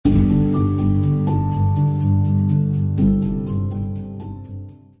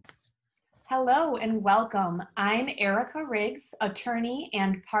Hello and welcome. I'm Erica Riggs, attorney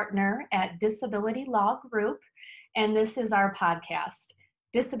and partner at Disability Law Group, and this is our podcast,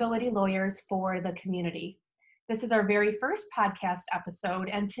 Disability Lawyers for the Community. This is our very first podcast episode,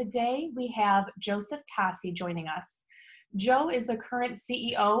 and today we have Joseph Tassi joining us. Joe is the current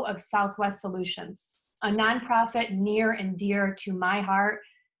CEO of Southwest Solutions, a nonprofit near and dear to my heart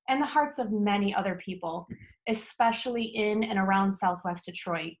and the hearts of many other people, especially in and around Southwest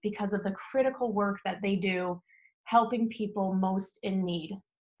Detroit, because of the critical work that they do helping people most in need,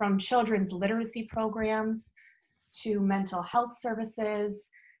 from children's literacy programs to mental health services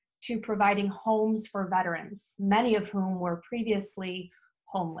to providing homes for veterans, many of whom were previously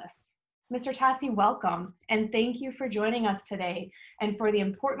homeless. Mr. Tassi, welcome, and thank you for joining us today and for the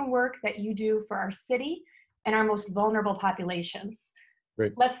important work that you do for our city and our most vulnerable populations.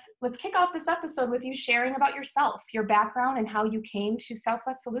 Great. Let's kick off this episode with you sharing about yourself, your background, and how you came to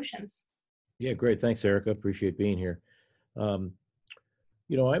Southwest Solutions. Yeah, great. Thanks, Erica. Appreciate being here. I'm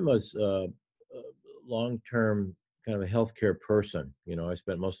a long-term kind of a healthcare person. I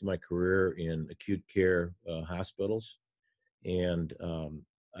spent most of my career in acute care hospitals, and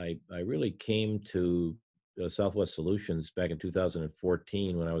I really came to Southwest Solutions back in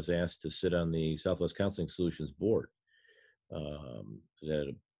 2014 when I was asked to sit on the Southwest Counseling Solutions board.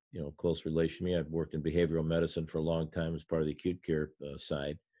 That had a close relation to me. I've worked in behavioral medicine for a long time as part of the acute care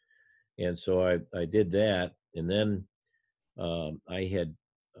side, and so I did that, and then I had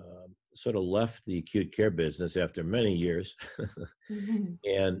sort of left the acute care business after many years,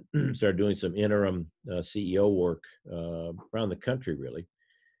 and started doing some interim CEO work around the country, really.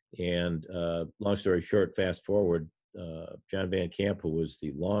 And long story short, fast forward, John Van Camp, who was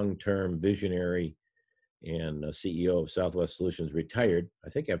the long-term visionary and CEO of Southwest Solutions, retired,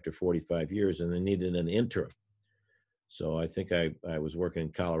 I think after 45 years, and they needed an interim. So I think I was working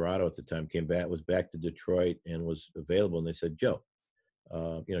in Colorado at the time, was back to Detroit and was available. And they said, Joe,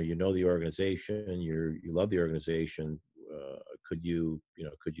 you know the organization, you love the organization. Could you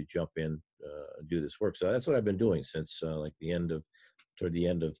jump in and do this work? So that's what I've been doing since toward the end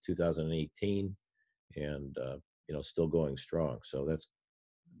of 2018, and still going strong. So that's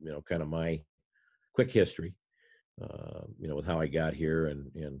kind of my quick history, with how I got here,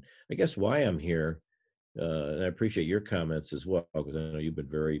 and I guess why I'm here. And I appreciate your comments as well, because I know you've been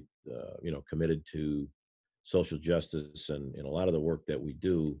very, committed to social justice and a lot of the work that we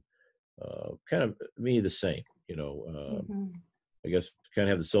do. Kind of me the same, I guess kind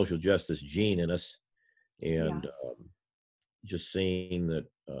of have the social justice gene in us, and Yes. just seeing that,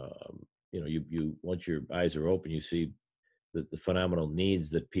 you once your eyes are open, you see the phenomenal needs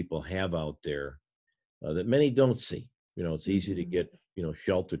that people have out there. That many don't see. It's easy to get,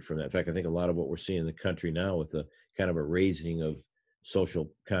 sheltered from that. In fact, I think a lot of what we're seeing in the country now with the kind of a raising of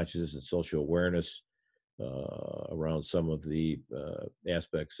social consciousness and social awareness around some of the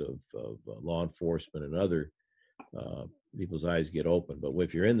aspects of law enforcement and other, people's eyes get open. But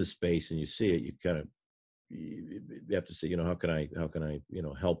if you're in the space and you see it, you have to say, how can I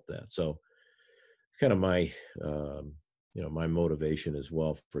help that? So it's kind of my, my motivation as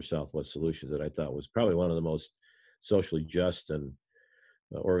well for Southwest Solutions, that I thought was probably one of the most socially just and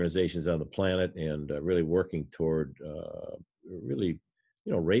organizations on the planet, and really working toward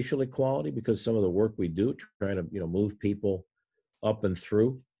racial equality, because some of the work we do, trying to move people up and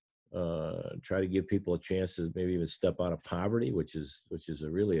through, try to give people a chance to maybe even step out of poverty, which is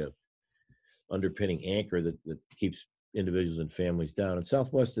a underpinning anchor that keeps individuals and families down. And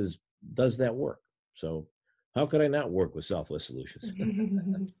Southwest does that work. So how could I not work with Southwest Solutions?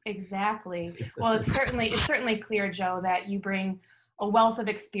 Exactly. Well, it's certainly clear, Joe, that you bring a wealth of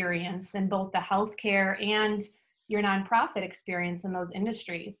experience in both the healthcare and your nonprofit experience in those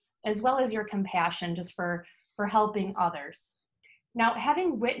industries, as well as your compassion just for helping others. Now,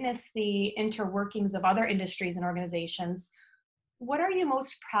 having witnessed the interworkings of other industries and organizations, what are you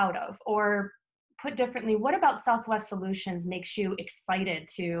most proud of? Or put differently, what about Southwest Solutions makes you excited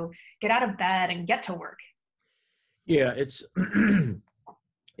to get out of bed and get to work? Yeah, it's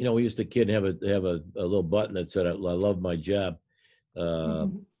we used to kid and have a little button that said, "I love my job,"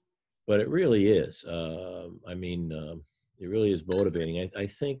 but it really is. It really is motivating. I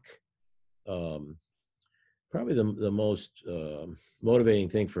think probably the most motivating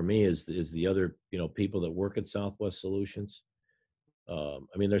thing for me is the other people that work at Southwest Solutions.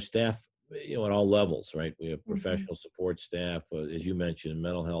 There's staff at all levels, right? We have professional support staff, as you mentioned,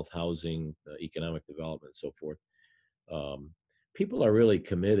 mental health, housing, economic development, and so forth. People are really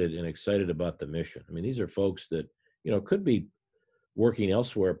committed and excited about the mission. These are folks that, could be working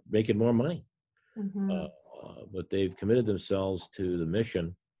elsewhere, making more money, but they've committed themselves to the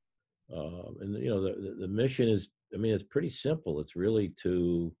mission And the mission is, I mean, it's pretty simple. It's really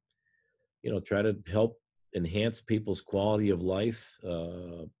to, try to help enhance people's quality of life,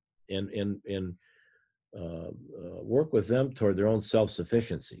 and work with them toward their own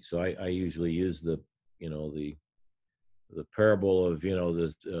self-sufficiency. So I usually use the parable of,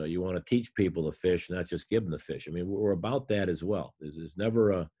 this, you want to teach people to fish, not just give them the fish. I mean, we're about that as well. There's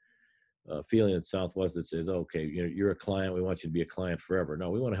never a feeling at Southwest that says, okay, you're a client, we want you to be a client forever. No,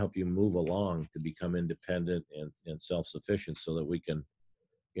 we want to help you move along to become independent and self-sufficient so that we can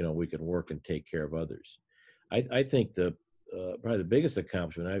work and take care of others. I think probably the biggest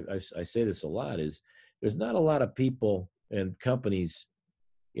accomplishment, I say this a lot, is there's not a lot of people and companies,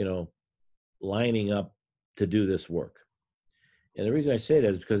 lining up to do this work. And the reason I say that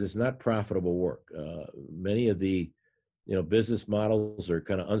is because it's not profitable work. Many of the, business models are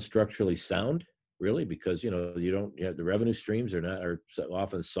kind of unstructurally sound, really, because, the revenue streams are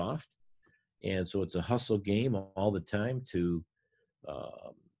often soft. And so it's a hustle game all the time to,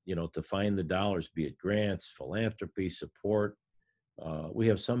 to find the dollars, be it grants, philanthropy, support. We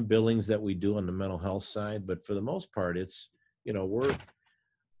have some billings that we do on the mental health side, but for the most part, it's, we're,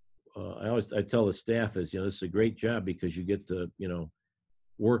 I tell the staff is, this is a great job because you get to,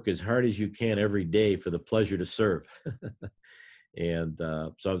 work as hard as you can every day for the pleasure to serve. And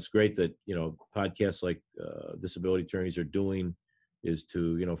so it's great that, podcasts like Disability Attorneys are doing is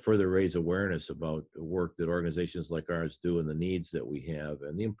to, further raise awareness about the work that organizations like ours do and the needs that we have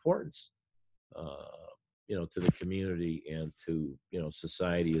and the importance, to the community and to,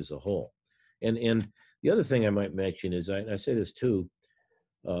 society as a whole. And the other thing I might mention is, I say this too,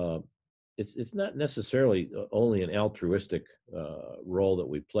 it's not necessarily only an altruistic role that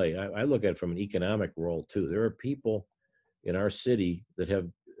we play. I look at it from an economic role too. There are people in our city that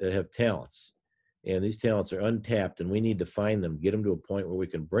have talents, and these talents are untapped, and we need to find them, get them to a point where we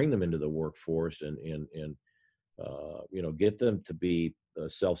can bring them into the workforce and get them to be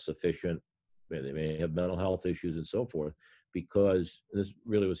self-sufficient. They may have mental health issues and so forth, because this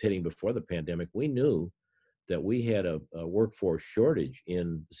really was hitting before the pandemic. We knew that we had a workforce shortage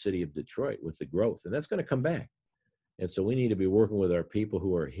in the city of Detroit with the growth, and that's going to come back. And so we need to be working with our people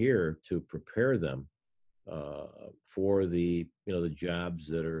who are here to prepare them for the jobs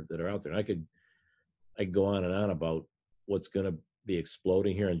that are out there. And I could go on and on about what's going to be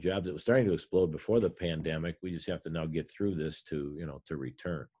exploding here in jobs. It was starting to explode before the pandemic. We just have to now get through this to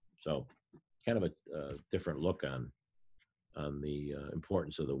return. So kind of a different look on the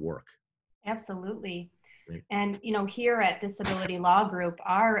importance of the work. Absolutely. And, here at Disability Law Group,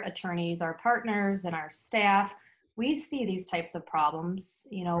 our attorneys, our partners, and our staff, we see these types of problems.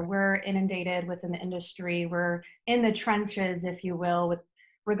 We're inundated within the industry. We're in the trenches, if you will, with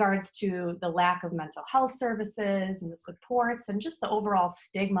regards to the lack of mental health services and the supports and just the overall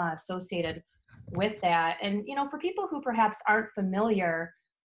stigma associated with that. And, for people who perhaps aren't familiar,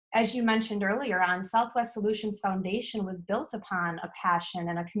 as you mentioned earlier on, Southwest Solutions Foundation was built upon a passion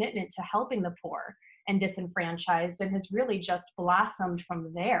and a commitment to helping the poor and disenfranchised, and has really just blossomed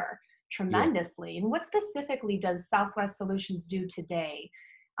from there tremendously. Yeah. And what specifically does Southwest Solutions do today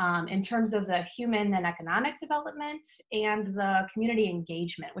in terms of the human and economic development and the community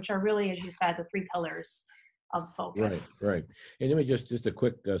engagement, which are really, as you said, the three pillars of focus? Right. And let me just a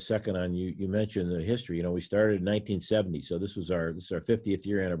quick second on you mentioned the history. We started in 1970, so this is our 50th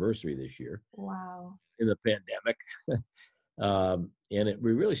year anniversary this year. Wow. In the pandemic. And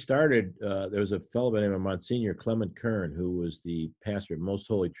we really started, there was a fellow by the name of Monsignor Clement Kern, who was the pastor of Most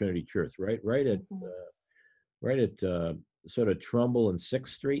Holy Trinity Church, right at sort of Trumbull and 6th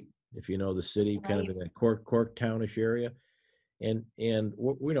Street, if you know the city, right. Kind of in that Cork Townish area. And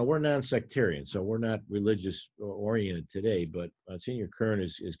we're non-sectarian, so we're not religious oriented today, but Monsignor Kern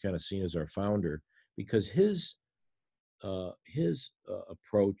is kind of seen as our founder, because his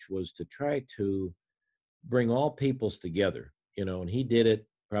approach was to try to bring all peoples together, and he did it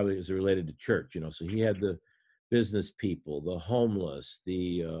probably as related to church, so he had the business people, the homeless,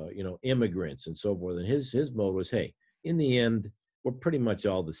 the, immigrants and so forth. And his mode was, hey, in the end, we're pretty much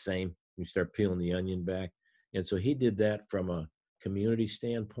all the same. You start peeling the onion back. And so he did that from a community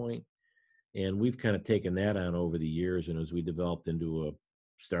standpoint. And we've kind of taken that on over the years. And as we developed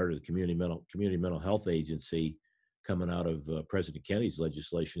started a community mental health agency, coming out of President Kennedy's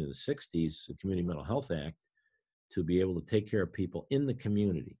legislation in the 60s, the Community Mental Health Act, to be able to take care of people in the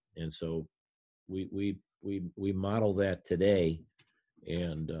community. And so we model that today,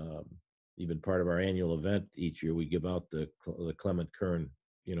 and even part of our annual event each year, we give out the Clement Kern,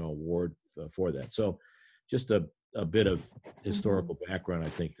 award for that. So just a bit of historical background, I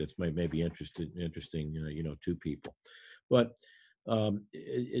think that's maybe interesting, to people. But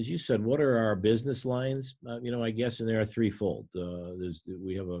As you said, what are our business lines? I guess, and they are threefold.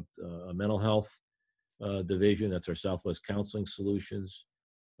 We have a mental health division. That's our Southwest Counseling Solutions.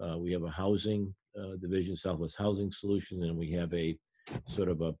 We have a housing division, Southwest Housing Solutions, and we have a sort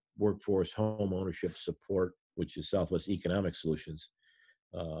of a workforce home ownership support, which is Southwest Economic Solutions,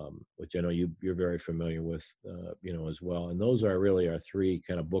 which I know you're very familiar with, as well. And those are really our three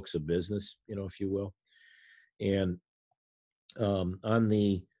kind of books of business, if you will. And on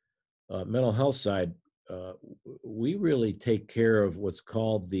the mental health side, we really take care of what's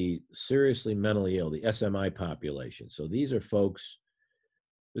called the seriously mentally ill, the SMI population. So these are folks.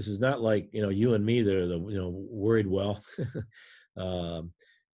 This is not like you and me that are the worried well. um,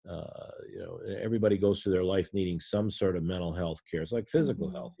 Everybody goes through their life needing some sort of mental health care. It's like physical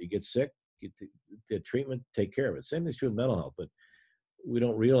health. You get sick, get treatment, take care of it. Same thing with mental health, but we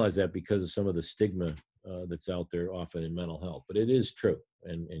don't realize that because of some of the stigma that's out there often in mental health. But it is true,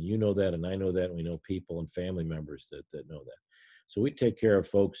 and you know that, and I know that, and we know people and family members that know that. So we take care of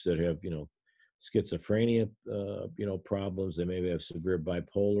folks that have schizophrenia problems. They maybe have severe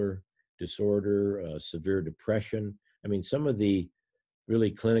bipolar disorder, severe depression. I mean, some of the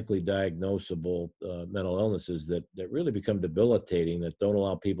really clinically diagnosable mental illnesses that really become debilitating, that don't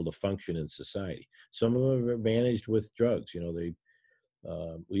allow people to function in society. Some of them are managed with drugs.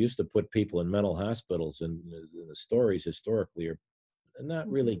 We used to put people in mental hospitals, and the stories historically are not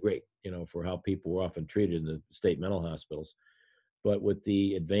really great, for how people were often treated in the state mental hospitals. But with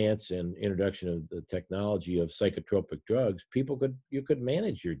the advance and introduction of the technology of psychotropic drugs, you could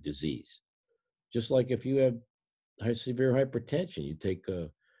manage your disease. Just like if you have severe hypertension, you take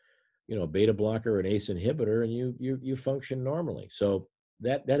a beta blocker or an ACE inhibitor, and you function normally. So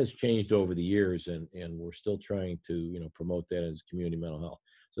that has changed over the years, and we're still trying to promote that as community mental health.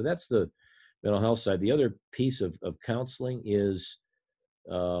 So that's the mental health side. The other piece of counseling is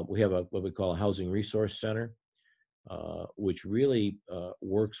we have what we call a housing resource center, which really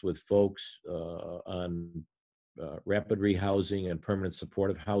works with folks on rapid rehousing and permanent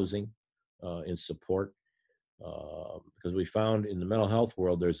supportive housing in support. Because we found in the mental health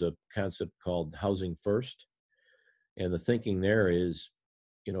world, there's a concept called housing first. And the thinking there is,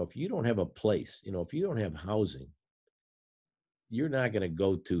 if you don't have a place, if you don't have housing, you're not going to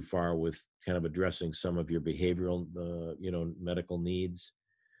go too far with kind of addressing some of your behavioral, medical needs.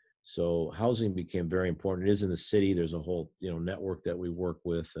 So housing became very important. It is in the city. There's a whole, network that we work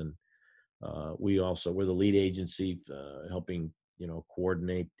with. And we're the lead agency helping,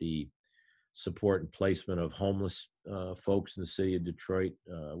 coordinate the support and placement of homeless folks in the city of Detroit.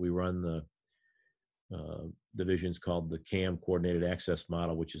 We run the divisions called the CAM, Coordinated Access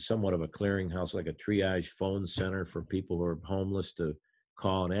Model, which is somewhat of a clearinghouse, like a triage phone center for people who are homeless to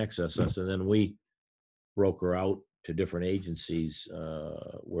call and access us. And then we broker out to different agencies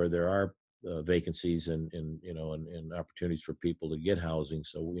where there are vacancies and opportunities for people to get housing.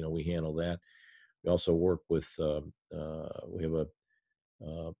 So, we handle that. We also work with, we have a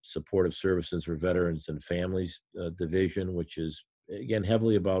supportive services for veterans and families division, which is, again,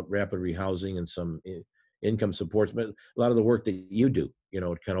 heavily about rapid rehousing and some income supports. But a lot of the work that you do, it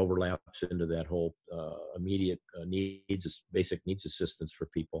kind of overlaps into that whole immediate basic needs assistance for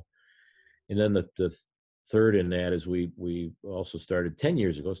people. And then the third in that is we also started 10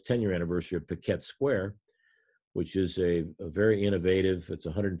 years ago. It's 10-year anniversary of Paquette Square, which is a very innovative, it's a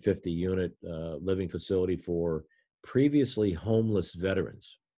 150 unit living facility for previously homeless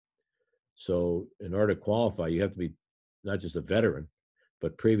veterans. So in order to qualify, you have to be not just a veteran,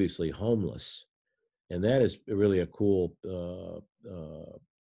 but previously homeless. And that is really a cool,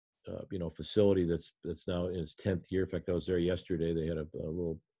 facility that's now in its 10th year. In fact, I was there yesterday. They had a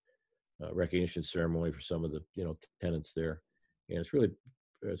little recognition ceremony for some of the, tenants there. And it's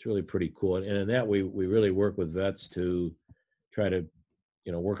really pretty cool. And in that, we really work with vets to try to,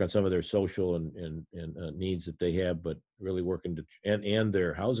 work on some of their social and needs that they have, but really working to and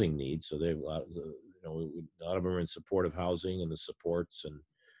their housing needs. So they have a lot of them are in supportive housing and the supports, and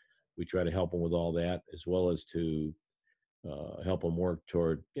we try to help them with all that, as well as to help them work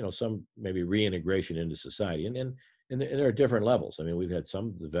toward some maybe reintegration into society. And there are different levels. I mean, we've had some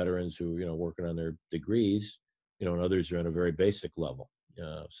of the veterans who working on their degrees, and others are on a very basic level.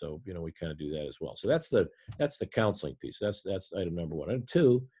 So we kind of do that as well. So that's the counseling piece. That's item number one. And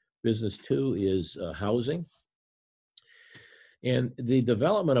business two is housing. And the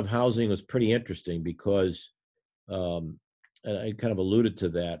development of housing was pretty interesting because, and I kind of alluded to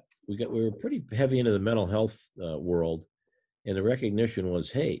that. We were pretty heavy into the mental health world, and the recognition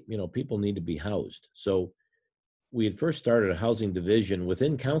was, hey, people need to be housed. So we had first started a housing division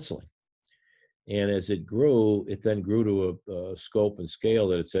within counseling. And as it grew, it then grew to a scope and scale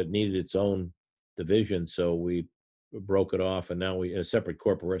that it said needed its own division. So we broke it off, and now we a separate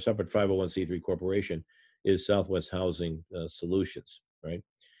corporate, separate 501c3 corporation is Southwest Housing Solutions, right?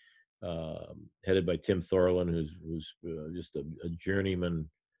 Headed by Tim Thorlin, who's just a journeyman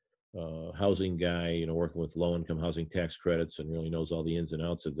housing guy, working with low-income housing tax credits and really knows all the ins and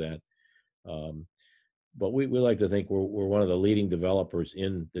outs of that. But we like to think we're one of the leading developers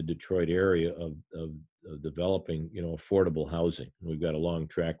in the Detroit area of developing, affordable housing. We've got a long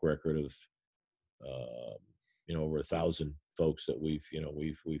track record of, over 1,000 folks that we've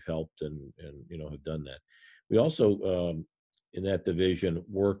helped and have done that. We also in that division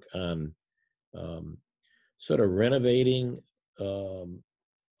work on sort of renovating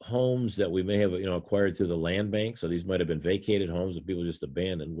homes that we may have acquired through the land bank. So these might have been vacated homes that people just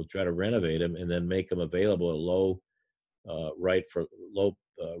abandoned. We'll try to renovate them and then make them available at low rate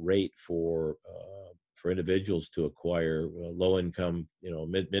for individuals to acquire low income,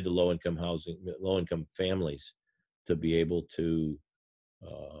 mid to low income housing, low income families to be able to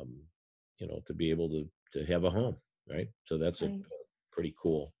to have a home, right? So that's a pretty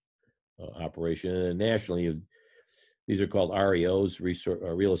cool operation. And then nationally, these are called REOs,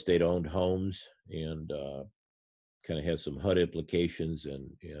 real estate owned homes, and kind of has some HUD implications and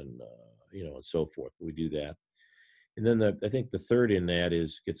and so forth. We do that. And then I think the third in that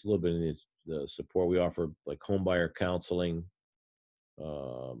gets a little bit in the support. We offer like home buyer counseling,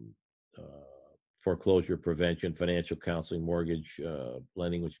 foreclosure prevention, financial counseling, mortgage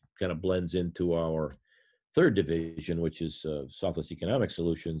lending, which kind of blends into our third division, which is Southwest Economic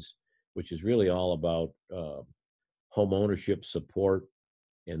Solutions, which is really all about home ownership support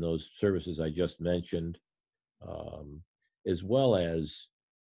and those services I just mentioned, as well as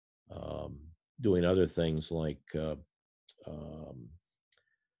doing other things like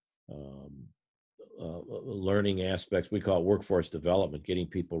learning aspects. We call it workforce development, getting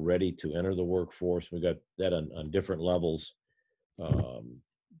people ready to enter the workforce. We got that on different levels.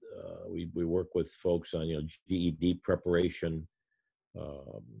 We work with folks on GED preparation,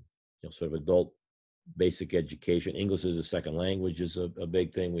 sort of adult basic education. English as a second language is a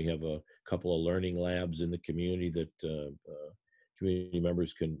big thing. We have a couple of learning labs in the community that community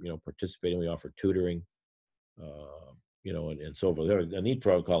members can participate in. We offer tutoring, and so forth. There's a neat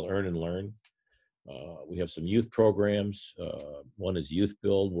program called Earn and Learn. We have some youth programs. One is Youth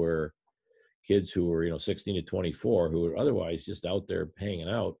Build, where kids who are 16 to 24 who are otherwise just out there hanging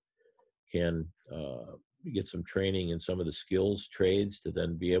out can get some training in some of the skills trades to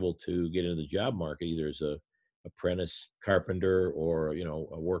then be able to get into the job market, either as a apprentice carpenter or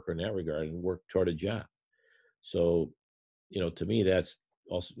a worker in that regard, and work toward a job. So to me, that's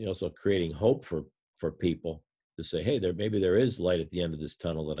also creating hope for people to say, hey, maybe there is light at the end of this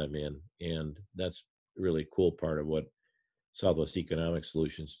tunnel that I'm in. And that's a really cool part of what Southwest Economic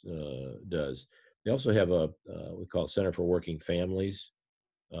Solutions does. We also have we call it Center for Working Families,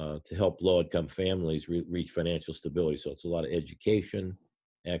 to help low-income families reach financial stability. So it's a lot of education,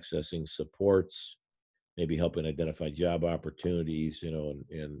 accessing supports, maybe helping identify job opportunities,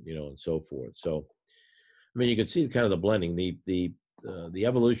 and so forth. So, I mean, you can see kind of the blending. The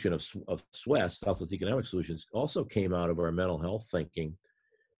evolution of SWES, Southwest Economic Solutions, also came out of our mental health thinking,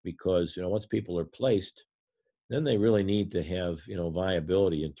 because once people are placed, then they really need to have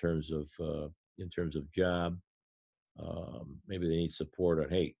viability in terms of job. Maybe they need support on,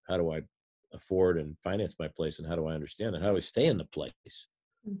 hey, how do I afford and finance my place, and how do I understand it? How do I stay in the place?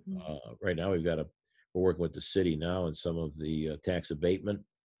 Mm-hmm. Right now, we're working with the city now and some of the tax abatement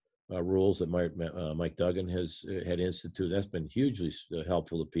rules that Mike Duggan had instituted. That's been hugely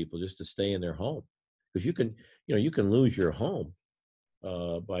helpful to people just to stay in their home, because you can lose your home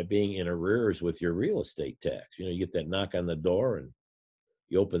by being in arrears with your real estate tax. You get that knock on the door, and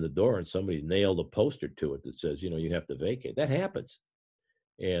you open the door and somebody nailed a poster to it that says, you have to vacate. That happens.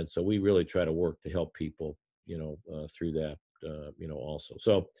 And so we really try to work to help people, through that, also.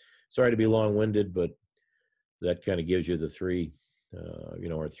 So sorry to be long-winded, but that kind of gives you the three,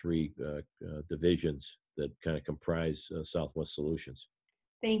 our three divisions that kind of comprise Southwest Solutions.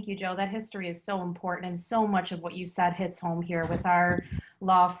 Thank you, Joe. That history is so important, and so much of what you said hits home here with our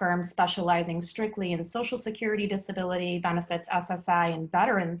law firm specializing strictly in Social Security disability benefits, SSI, and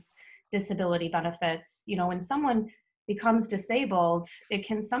veterans disability benefits. When someone becomes disabled, it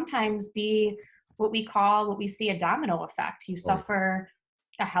can sometimes be what we see a domino effect. You suffer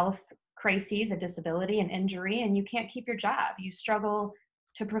a health crisis, a disability, an injury, and you can't keep your job. You struggle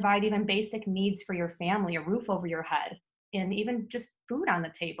to provide even basic needs for your family, a roof over your head, and even just food on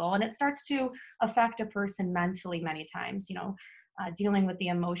the table. And it starts to affect a person mentally many times. dealing with the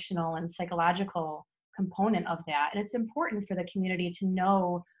emotional and psychological component of that. And it's important for the community to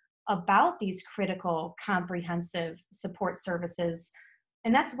know about these critical, comprehensive support services.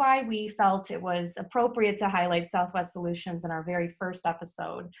 And that's why we felt it was appropriate to highlight Southwest Solutions in our very first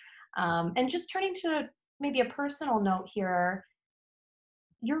episode. And just turning to maybe a personal note here,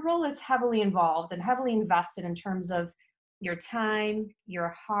 your role is heavily involved and heavily invested in terms of your time, your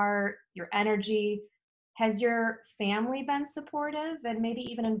heart, your energy. Has your family been supportive and maybe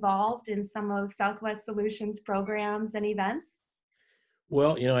even involved in some of Southwest Solutions programs and events?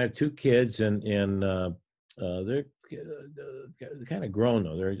 Well, I have two kids, they're kind of grown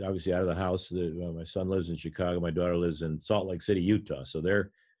though. They're obviously out of the house. My son lives in Chicago. My daughter lives in Salt Lake City, Utah. So they're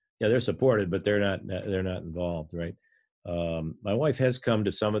supported, but they're not involved, right? My wife has come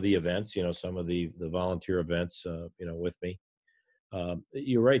to some of the events, some of the volunteer events, with me.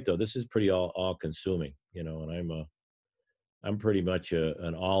 You're right though. This is pretty all consuming, and I'm pretty much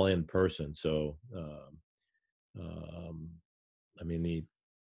an all in person. So, um, I mean,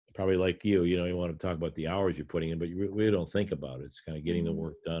 probably like you want to talk about the hours you're putting in, but you really don't think about it. It's kind of getting the Mhm.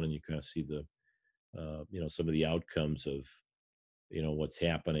 work done, and you kind of see some of the outcomes of, what's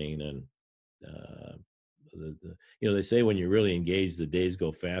happening. And, they say when you're really engaged, the days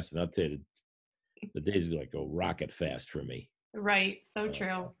go fast. And I'll tell you, the days like go rocket fast for me, Right, so uh,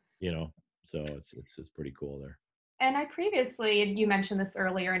 true. you know, so it's pretty cool there. And I previously, you mentioned this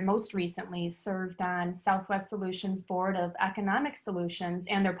earlier, and most recently served on Southwest Solutions Board of Economic Solutions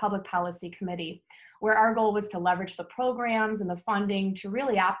and their Public Policy Committee, where our goal was to leverage the programs and the funding to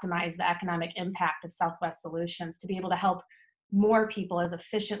really optimize the economic impact of Southwest Solutions to be able to help more people as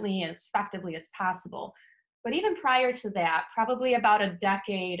efficiently and effectively as possible. But even prior to that, probably about a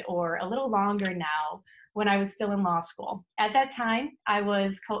decade or a little longer now, when I was still in law school. At that time, I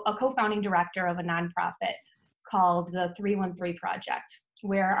was a co-founding director of a nonprofit called the 313 Project,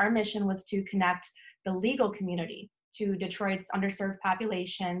 where our mission was to connect the legal community to Detroit's underserved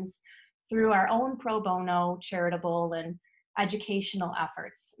populations through our own pro bono, charitable, and educational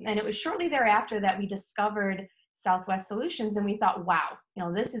efforts. And it was shortly thereafter that we discovered Southwest Solutions, and we thought, wow,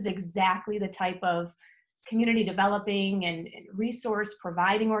 this is exactly the type of community developing and resource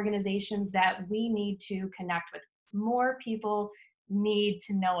providing organizations that we need to connect with. More people need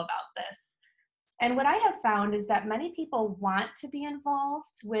to know about this. And what I have found is that many people want to be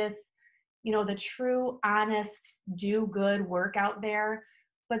involved with, the true, honest, do good work out there,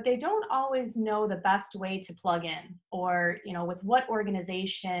 but they don't always know the best way to plug in or, with what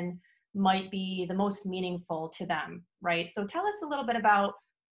organization might be the most meaningful to them, right? So tell us a little bit about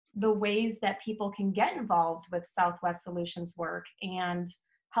the ways that people can get involved with Southwest Solutions work and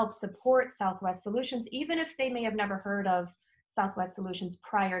help support Southwest Solutions, even if they may have never heard of Southwest Solutions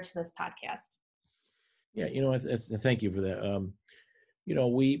prior to this podcast. Yeah, thank you for that.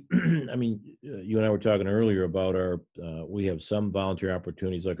 We, I mean, you and I were talking earlier about we have some volunteer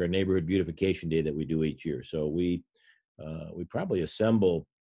opportunities like our neighborhood beautification day that we do each year. So we probably assemble,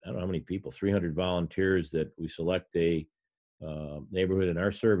 I don't know how many people, 300 volunteers that we select a neighborhood in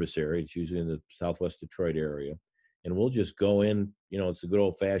our service area. It's usually in the Southwest Detroit area. And we'll just go in, it's a good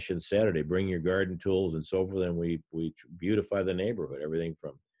old fashioned Saturday, bring your garden tools and so forth. And we beautify the neighborhood, everything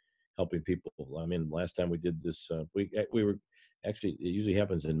from helping people. I mean, last time we did this, we were actually, it usually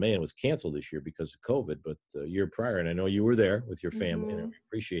happens in May and was canceled this year because of COVID, but a year prior, and I know you were there with your family, and I Mhm.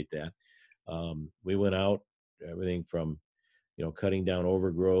 appreciate that. We went out, everything from, cutting down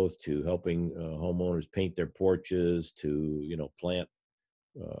overgrowth to helping homeowners paint their porches to, plant,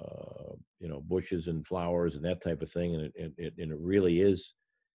 bushes and flowers and that type of thing. And it really is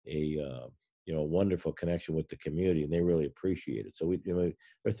a, wonderful connection with the community, and they really appreciate it. So there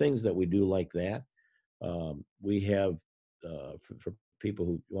are things that we do like that. We have for people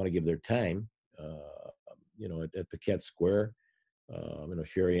who want to give their time, at Paquette Square.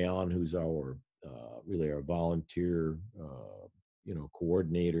 Sherry Allen, who's really our volunteer,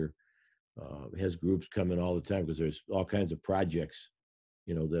 coordinator, has groups come in all the time because there's all kinds of projects,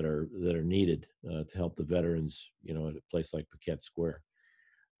 that are needed to help the veterans, at a place like Paquette Square.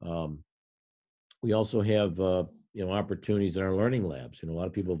 Um, we also have, opportunities in our learning labs. A lot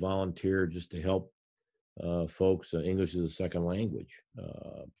of people volunteer just to help folks. English is a second language,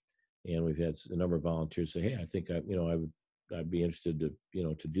 and we've had a number of volunteers say, "Hey, I think I'd be interested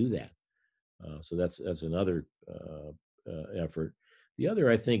to do that." So that's another effort. The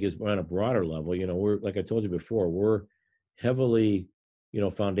other, I think, is on a broader level. We're, like I told you before, we're heavily,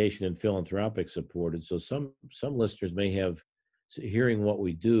 foundation and philanthropic supported. So some listeners may have, hearing what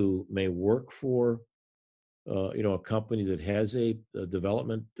we do, may work for a company that has a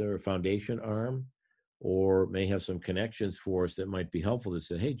development or foundation arm, or may have some connections for us that might be helpful to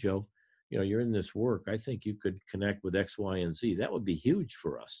say, hey, Joe, you're in this work. I think you could connect with X, Y, and Z. That would be huge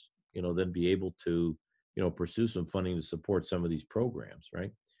for us, then be able to, pursue some funding to support some of these programs,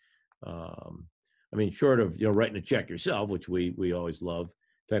 right? I mean, short of, writing a check yourself, which we always love.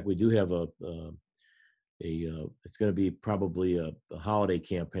 In fact, we do have it's going to be probably a holiday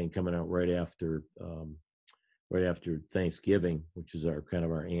campaign coming out right after Thanksgiving, which is our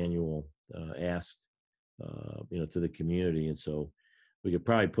annual ask, to the community. And so we could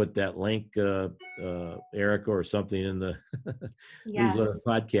probably put that link, Erica, or something in the newsletter Yes,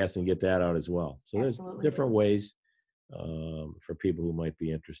 podcast and get that out as well. So there's absolutely. different ways for people who might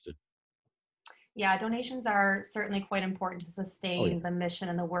be interested. Yeah, donations are certainly quite important to Oh, yeah. sustain the mission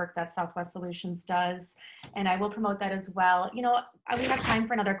and the work that Southwest Solutions does. And I will promote that as well. We have time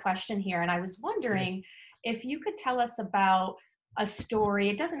for another question here. And I was wondering if you could tell us about a story.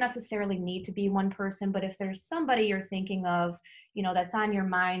 It doesn't necessarily need to be one person, but if there's somebody you're thinking of, that's on your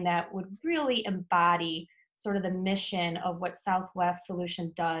mind that would really embody sort of the mission of what Southwest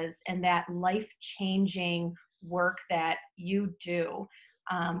Solution does and that life-changing work that you do.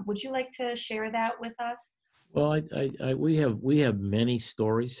 Would you like to share that with us? Well, we have many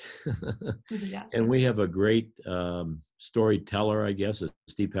stories, Yeah. and we have a great storyteller, I guess,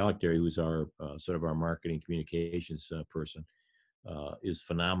 Steve Palicteri, who's our sort of our marketing communications person, is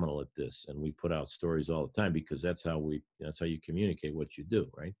phenomenal at this, and we put out stories all the time because that's how you communicate what you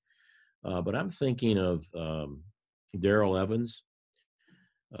do, right? But I'm thinking of Daryl Evans,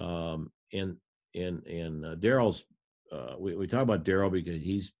 and Daryl's. We talk about Daryl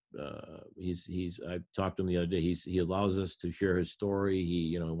because I talked to him the other day. He allows us to share his story.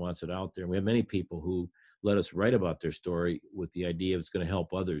 He wants it out there. And we have many people who let us write about their story with the idea of it's going to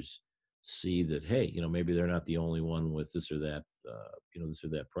help others see that, hey, maybe they're not the only one with this or that this or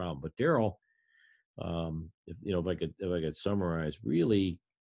that problem. But Daryl, if I could summarize, really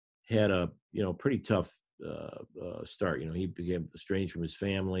had a pretty tough start. He became estranged from his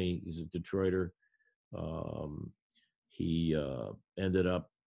family. He's a Detroiter. He ended up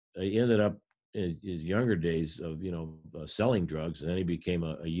in his younger days of selling drugs, and then he became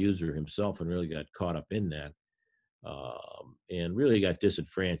a user himself and really got caught up in that, and really got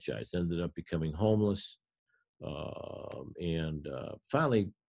disenfranchised. Ended up becoming homeless, and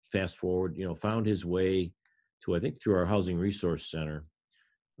finally, fast forward, found his way to, I think, through our Housing Resource Center,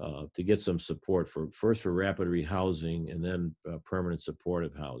 to get some support for rapid rehousing and then permanent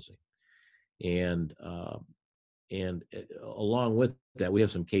supportive housing, and along with that, we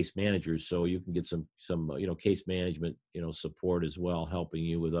have some case managers, so you can get some case management support as well, helping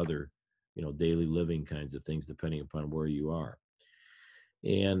you with other daily living kinds of things depending upon where you are.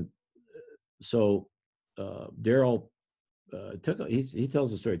 And so Daryl he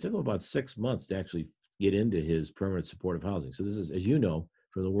tells the story. It took him about 6 months to actually get into his permanent supportive housing. So this is, as you know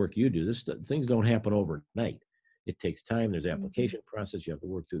from the work you do, things don't happen overnight. It takes time. There's application process. You have to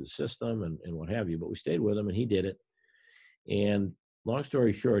work through the system and what have you. But we stayed with him, and he did it. And long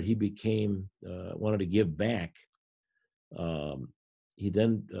story short, he became wanted to give back. He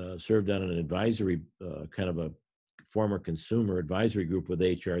then served on an advisory, kind of a former consumer advisory group with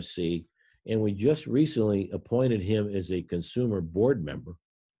HRC, and we just recently appointed him as a consumer board member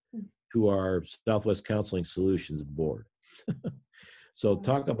to our Southwest Counseling Solutions board. So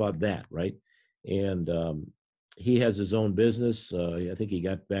talk about that, right? And he has his own business. I think he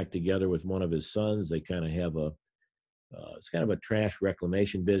got back together with one of his sons. They kind of have it's kind of a trash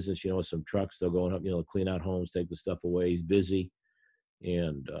reclamation business, some trucks. They'll go up, clean out homes, take the stuff away. He's busy.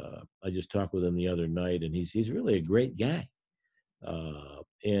 And I just talked with him the other night, and he's really a great guy.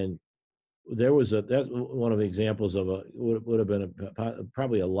 And that's one of the examples of would have been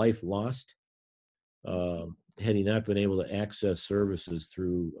probably a life lost had he not been able to access services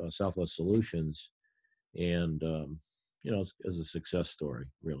through Southwest Solutions, and as a success story,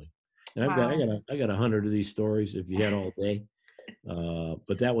 really. And I got 100 of these stories if you had all day,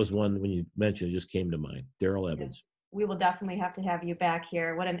 but that was one when you mentioned it just came to mind. Daryl Evans. We will definitely have to have you back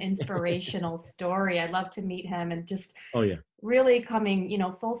here. What an inspirational story. I'd love to meet him and just really coming,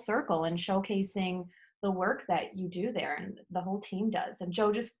 full circle and showcasing the work that you do there and the whole team does. And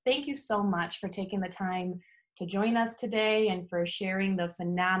Joe, just thank you so much for taking the time to join us today and for sharing the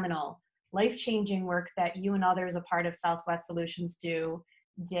phenomenal, life-changing work that you and others a part of Southwest Solutions do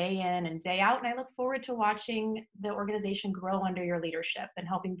day in and day out. And I look forward to watching the organization grow under your leadership and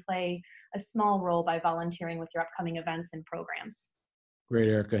helping play a small role by volunteering with your upcoming events and programs. Great,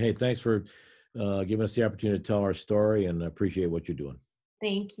 Erica. Hey, thanks for giving us the opportunity to tell our story, and I appreciate what you're doing.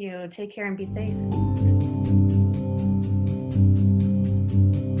 Thank you. Take care and be safe.